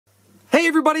Hey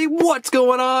everybody, what's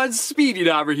going on? Speedy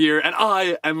Diver here, and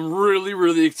I am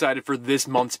really excited for this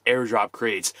month's airdrop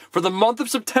crates. For the month of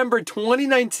September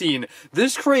 2019,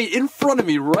 this crate in front of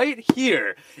me right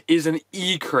here is an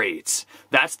ECRATE.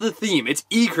 That's the theme, it's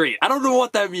ECRATE. I don't know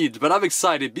what that means, but I'm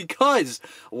excited because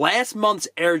last month's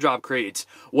airdrop crates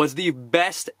was the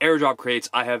best airdrop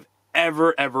crates I have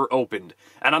ever opened.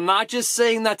 And I'm not just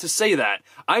saying that to say that.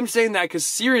 I'm saying that because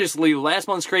seriously, last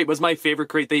month's crate was my favorite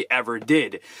crate they ever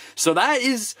did. So that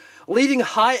is leading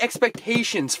high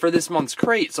expectations for this month's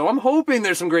crate. So I'm hoping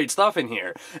there's some great stuff in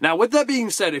here. Now, with that being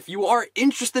said, if you are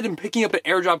interested in picking up an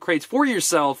airdrop crates for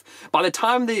yourself, by the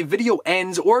time the video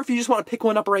ends, or if you just want to pick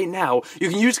one up right now, you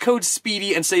can use code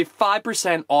SPEEDY and save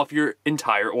 5% off your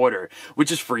entire order,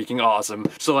 which is freaking awesome.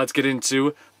 So let's get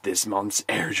into this month's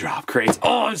airdrop crates.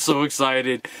 Oh, I'm so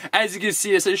excited. As you can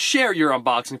see, it says share your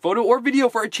unboxing photo or video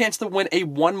for a chance to win a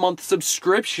 1-month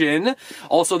subscription.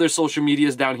 Also, there's social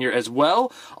medias down here as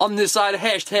well. On this side,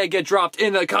 hashtag get dropped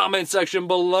in the comment section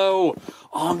below.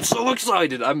 Oh, I'm so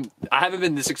excited. I haven't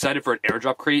been this excited for an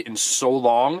airdrop crate in so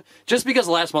long, just because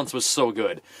last month's was so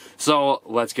good. So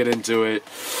let's get into it.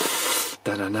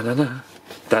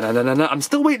 I'm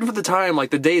still waiting for the time,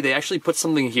 like the day they actually put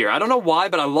something here. I don't know why,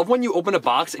 but I love when you open a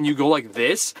box and you go like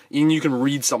this, and you can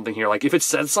read something here. Like if it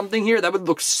says something here, that would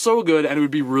look so good, and it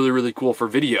would be really cool for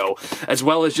video, as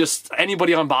well as just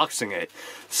anybody unboxing it.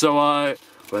 So,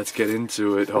 let's get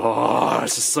into it. Oh,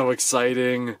 this is so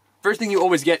exciting. First thing you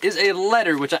always get is a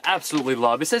letter, which I absolutely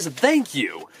love. It says, thank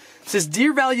you. It says,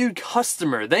 dear valued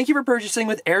customer, thank you for purchasing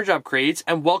with airdrop crates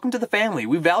and welcome to the family.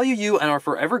 We value you and are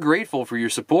forever grateful for your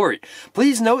support.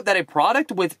 Please note that a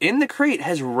product within the crate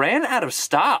has ran out of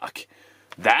stock.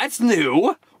 That's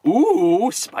new.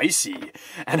 Ooh, spicy.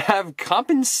 And have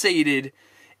compensated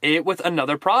it with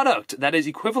another product that is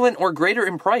equivalent or greater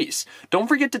in price. Don't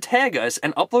forget to tag us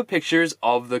and upload pictures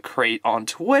of the crate on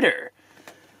Twitter.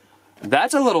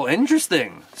 That's a little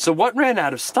interesting. So what ran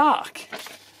out of stock?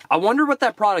 I wonder what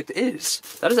that product is.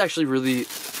 That is actually really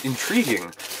intriguing.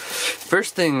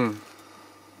 First thing...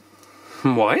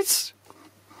 What?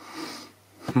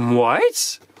 What?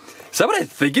 Is that what I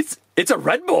think it's? It's a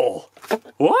Red Bull.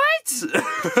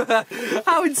 What?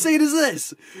 How insane is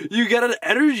this? You get an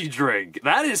energy drink.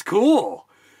 That is cool.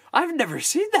 I've never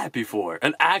seen that before.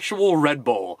 An actual Red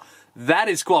Bull. That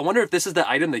is cool. I wonder if this is the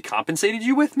item they compensated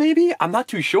you with, maybe? I'm not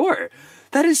too sure.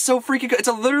 That is so freaking good. It's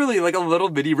literally like a little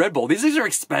bitty Red Bull. These things are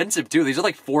expensive too. These are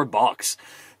like $4.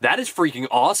 That is freaking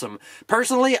awesome.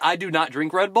 Personally, I do not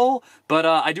drink Red Bull, but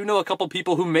I do know a couple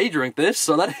people who may drink this,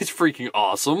 so that is freaking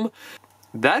awesome.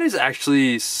 That is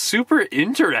actually super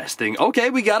interesting. Okay,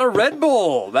 we got a Red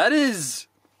Bull. That is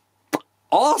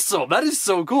awesome. That is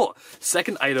so cool.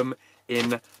 Second item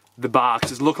in the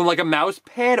box is looking like a mouse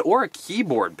pad or a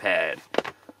keyboard pad.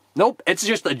 Nope, it's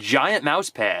just a giant mouse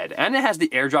pad, and it has the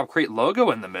airdrop crate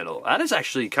logo in the middle. That is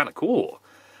actually kind of cool.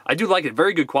 I do like it.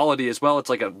 Very good quality as well. It's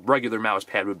like a regular mouse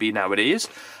pad would be nowadays.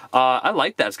 I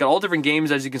like that. It's got all different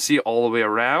games, as you can see, all the way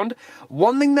around.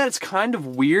 One thing that's kind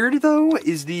of weird, though,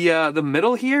 is the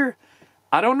middle here.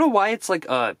 I don't know why it's like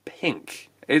pink.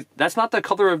 That's not the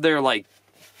color of their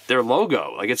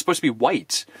logo. Like, it's supposed to be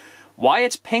white. Why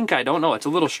it's pink, I don't know. It's a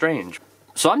little strange.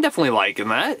 So I'm definitely liking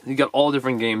that. You got all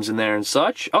different games in there and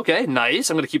such. Okay, nice.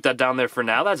 I'm going to keep that down there for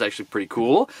now. That's actually pretty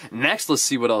cool. Next, let's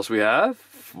see what else we have.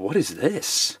 What is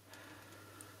this?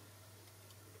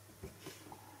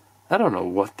 I don't know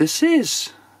what this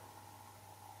is.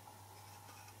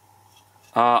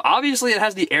 Obviously, it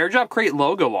has the airdrop crate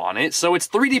logo on it, so it's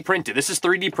 3D printed. This is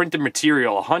 3D printed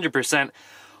material, 100%.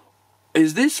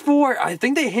 Is this for... I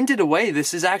think they hinted away.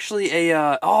 This is actually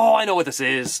a... oh, I know what this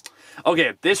is.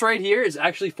 Okay, this right here is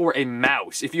actually for a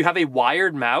mouse. If you have a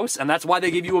wired mouse, and that's why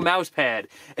they give you a mouse pad.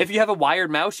 If you have a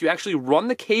wired mouse, you actually run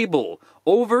the cable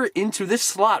over into this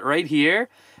slot right here,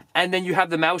 and then you have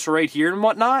the mouse right here and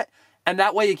whatnot. And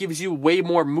that way it gives you way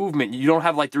more movement. You don't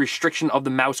have like the restriction of the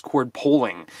mouse cord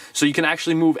pulling. So you can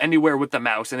actually move anywhere with the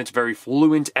mouse, and it's very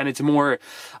fluent, and it's more,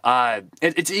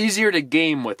 it's easier to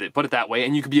game with it, put it that way,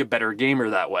 and you could be a better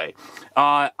gamer that way.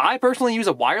 I personally use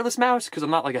a wireless mouse because I'm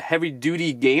not like a heavy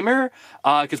duty gamer,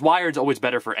 because wired's always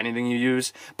better for anything you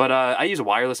use. But I use a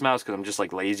wireless mouse because I'm just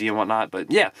like lazy and whatnot.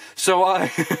 But yeah, so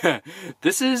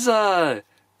this is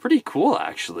pretty cool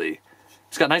actually.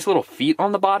 It's got nice little feet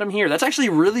on the bottom here. That's actually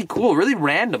really cool, really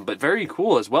random, but very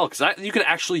cool as well, because you can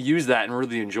actually use that and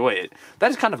really enjoy it.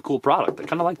 That is kind of a cool product. I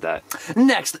kind of like that.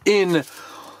 Next in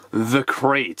the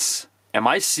crates. Am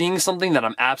I seeing something that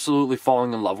I'm absolutely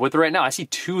falling in love with right now? I see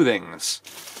two things.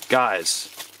 Guys.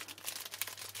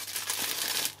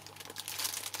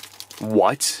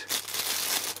 What?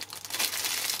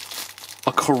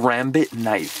 A karambit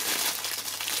knife.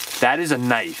 That is a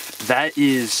knife. That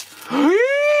is...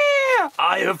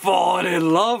 I have fallen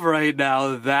in love right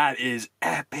now. That is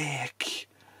epic.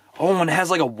 Oh, and it has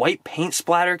like a white paint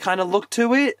splatter kind of look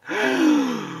to it.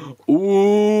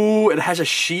 Ooh, it has a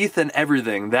sheath and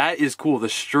everything. That is cool. The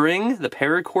string, the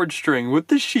paracord string with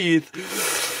the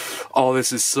sheath. Oh,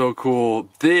 this is so cool.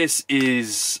 This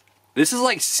is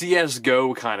like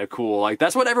CSGO kind of cool. Like,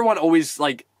 that's what everyone always,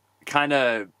 like, kind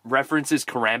of references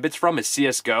karambits from, is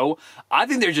CSGO. I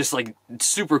think they're just, like,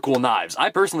 super cool knives. I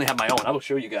personally have my own. I will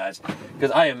show you guys,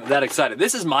 because I am that excited.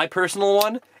 This is my personal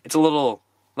one. It's a little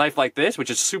knife like this,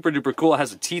 which is super duper cool. It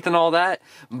has the teeth and all that.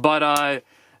 But,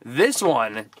 this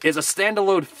one is a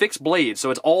standalone fixed blade,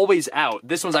 so it's always out.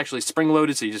 This one's actually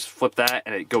spring-loaded, so you just flip that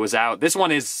and it goes out. This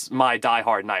one is my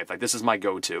die-hard knife. Like, this is my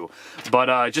go-to.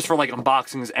 But just for, like,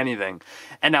 unboxings, anything.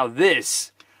 And now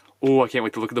this... Oh, I can't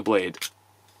wait to look at the blade.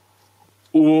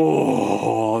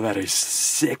 Oh, that is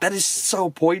sick. That is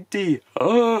so pointy.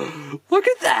 Oh, look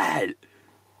at that.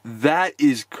 That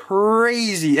is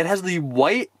crazy. It has the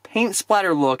white paint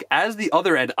splatter look as the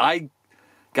other end.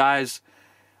 Guys...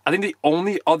 I think the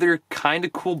only other kind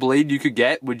of cool blade you could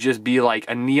get would just be like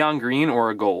a neon green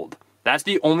or a gold. That's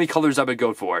the only colors I would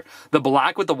go for. The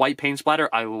black with the white paint splatter,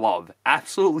 I love.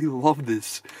 Absolutely love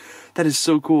this. That is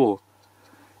so cool.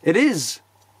 It is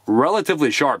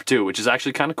relatively sharp too, which is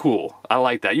actually kind of cool. I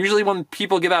like that. Usually when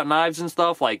people give out knives and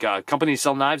stuff, like companies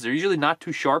sell knives, they're usually not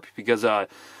too sharp because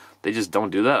they just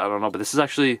don't do that. I don't know, but this is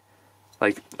actually,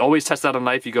 like, always test out a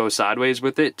knife, you go sideways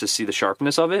with it to see the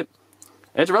sharpness of it.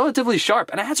 It's relatively sharp,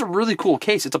 and it has a really cool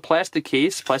case. It's a plastic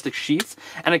case, plastic sheath,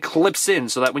 and it clips in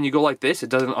so that when you go like this, it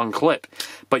doesn't unclip,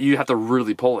 but you have to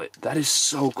really pull it. That is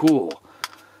so cool.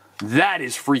 That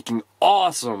is freaking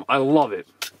awesome. I love it.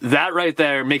 That right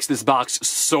there makes this box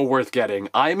so worth getting.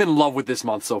 I am in love with this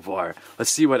month so far.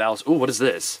 Let's see what else. Ooh, what is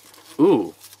this?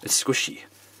 Ooh, it's squishy.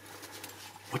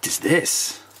 What is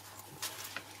this?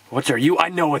 What are you? I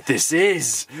know what this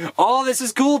is. Oh, this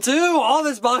is cool too. Oh,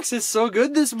 this box is so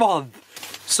good this month.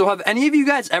 So have any of you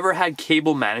guys ever had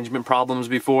cable management problems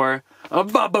before?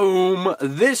 Ba-boom!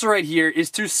 This right here is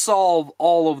to solve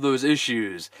all of those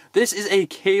issues. This is a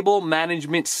cable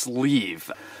management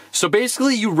sleeve. So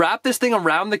basically, you wrap this thing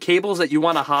around the cables that you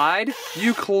want to hide,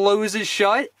 you close it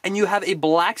shut, and you have a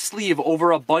black sleeve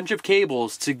over a bunch of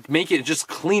cables to make it just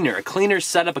cleaner. A cleaner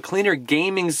setup, a cleaner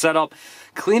gaming setup,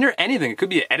 cleaner anything. It could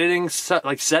be an editing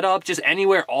setup, just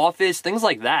anywhere, office, things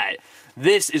like that.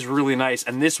 This is really nice,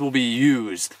 and this will be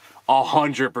used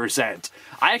 100%.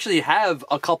 I actually have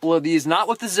a couple of these, not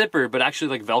with the zipper, but actually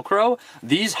like Velcro.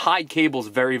 These hide cables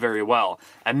very, very well.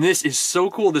 And this is so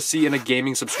cool to see in a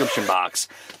gaming subscription box.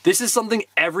 This is something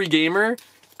every gamer,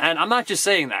 and I'm not just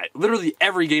saying that, literally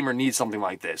every gamer needs something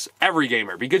like this. Every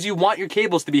gamer, because you want your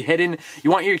cables to be hidden,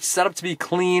 you want your setup to be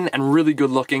clean and really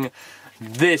good looking.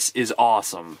 This is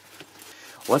awesome.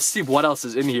 Let's see what else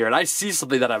is in here. And I see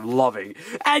something that I'm loving.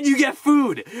 And you get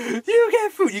food. You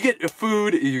get food. You get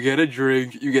food. You get a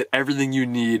drink. You get everything you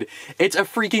need. It's a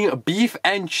freaking beef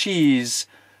and cheese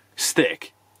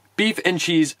stick. Beef and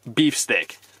cheese beef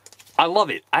stick. I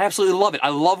love it. I absolutely love it. I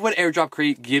love when Airdrop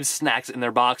Crate gives snacks in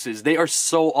their boxes. They are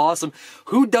so awesome.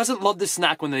 Who doesn't love to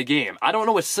snack when they game? I don't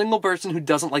know a single person who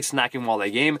doesn't like snacking while they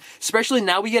game. Especially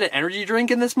now we get an energy drink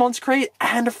in this month's crate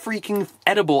and a freaking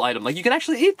edible item. Like, you can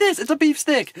actually eat this. It's a beef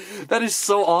stick. That is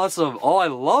so awesome. Oh, I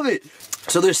love it.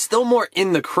 So there's still more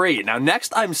in the crate. Now,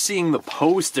 next I'm seeing the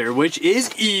poster, which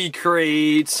is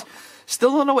ECRATE.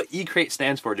 Still don't know what ECRATE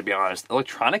stands for, to be honest.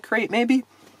 Electronic crate, maybe?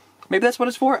 Maybe that's what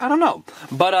it's for? I don't know.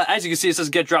 But as you can see, it says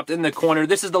get dropped in the corner.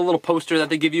 This is the little poster that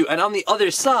they give you. And on the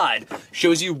other side,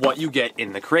 shows you what you get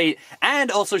in the crate.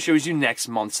 And also shows you next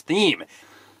month's theme.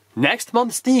 Next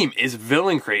month's theme is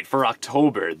Villain Crate for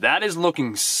October. That is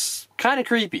looking kind of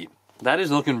creepy. That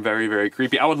is looking very, very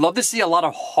creepy. I would love to see a lot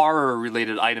of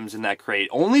horror-related items in that crate.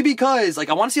 Only because, like,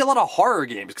 I want to see a lot of horror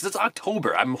games, because it's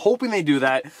October. I'm hoping they do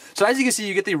that. So as you can see,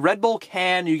 you get the Red Bull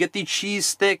can, you get the cheese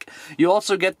stick, you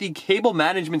also get the cable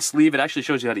management sleeve. It actually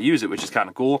shows you how to use it, which is kind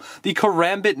of cool. The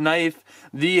karambit knife,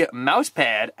 the mouse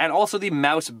pad, and also the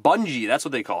mouse bungee. That's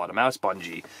what they call it, a mouse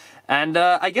bungee. And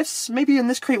I guess maybe in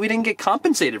this crate we didn't get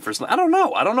compensated for something. I don't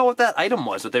know. I don't know what that item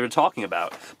was that they were talking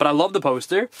about. But I love the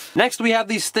poster. Next we have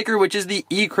the sticker, which is the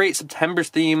ECRATE September's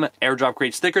theme Airdrop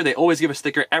Crate sticker. They always give a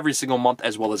sticker every single month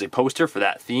as well as a poster for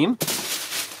that theme.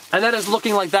 And that is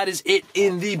looking like that is it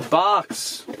in the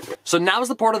box. So now is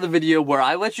the part of the video where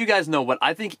I let you guys know what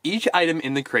I think each item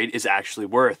in the crate is actually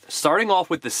worth. Starting off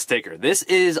with the sticker. This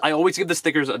is, I always give the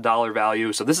stickers a $1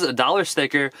 value. So this is a $1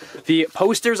 sticker. The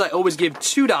posters I always give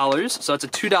 $2. So that's a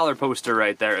 $2 poster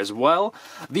right there as well.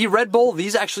 The Red Bull,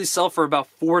 these actually sell for about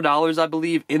 $4, I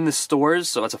believe, in the stores.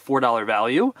 So that's a $4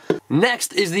 value.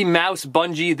 Next is the mouse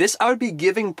bungee. This I would be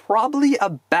giving probably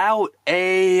about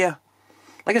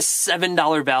like a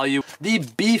 $7 value. The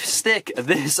beef stick,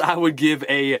 this I would give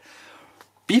a...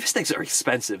 Beef sticks are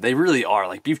expensive. They really are.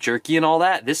 Like beef jerky and all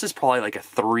that. This is probably like a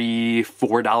 $3,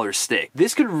 $4 stick.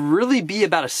 This could really be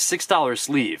about a $6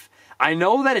 sleeve. I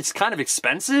know that it's kind of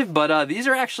expensive, but these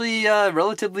are actually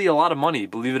relatively a lot of money,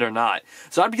 believe it or not.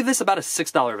 So I'd give this about a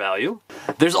 $6 value.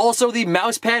 There's also the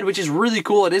mouse pad, which is really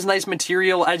cool. It is nice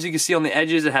material. As you can see on the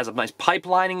edges, it has a nice pipe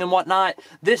lining and whatnot.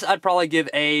 This I'd probably give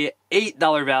a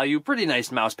 $8 value. Pretty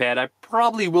nice mouse pad. I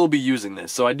probably will be using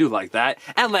this, so I do like that.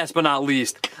 And last but not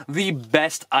least, the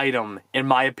best item, in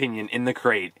my opinion, in the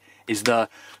crate is the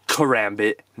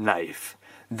karambit knife.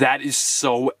 That is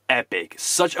so epic.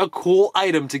 Such a cool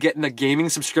item to get in the gaming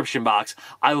subscription box.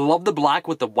 I love the black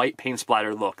with the white paint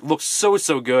splatter look. Looks so,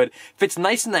 so good. Fits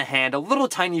nice in the hand. A little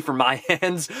tiny for my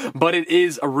hands, but it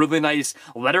is a really nice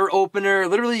letter opener.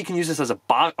 Literally, you can use this as a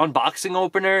unboxing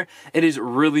opener. It is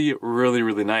really, really,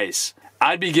 really nice.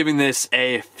 I'd be giving this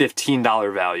a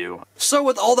 $15 value. So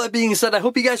with all that being said, I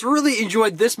hope you guys really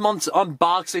enjoyed this month's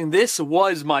unboxing. This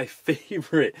was my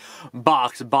favorite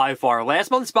box by far. Last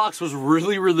month's box was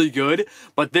really, really good,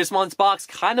 but this month's box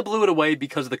kind of blew it away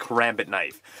because of the karambit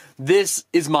knife. This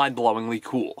is mind-blowingly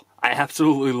cool. I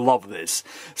absolutely love this.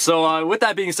 So with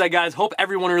that being said, guys, hope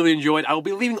everyone really enjoyed. I will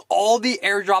be leaving all the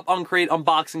airdrop uncrate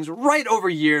unboxings right over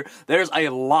here. There's a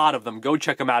lot of them. Go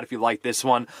check them out if you like this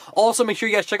one. Also, make sure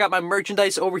you guys check out my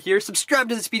merchandise over here. Subscribe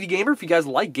to The Speedy Gamer if you guys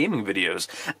like gaming videos.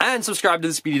 And subscribe to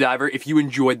The Speedy Diver if you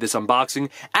enjoyed this unboxing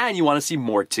and you want to see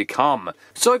more to come.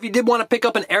 So if you did want to pick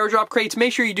up an airdrop crates,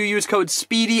 make sure you do use code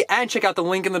SPEEDY and check out the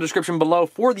link in the description below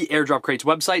for the airdrop crates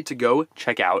website to go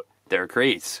check out their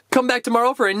crates. Come back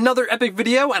tomorrow for another epic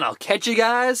video, and I'll catch you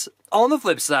guys on the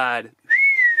flip side.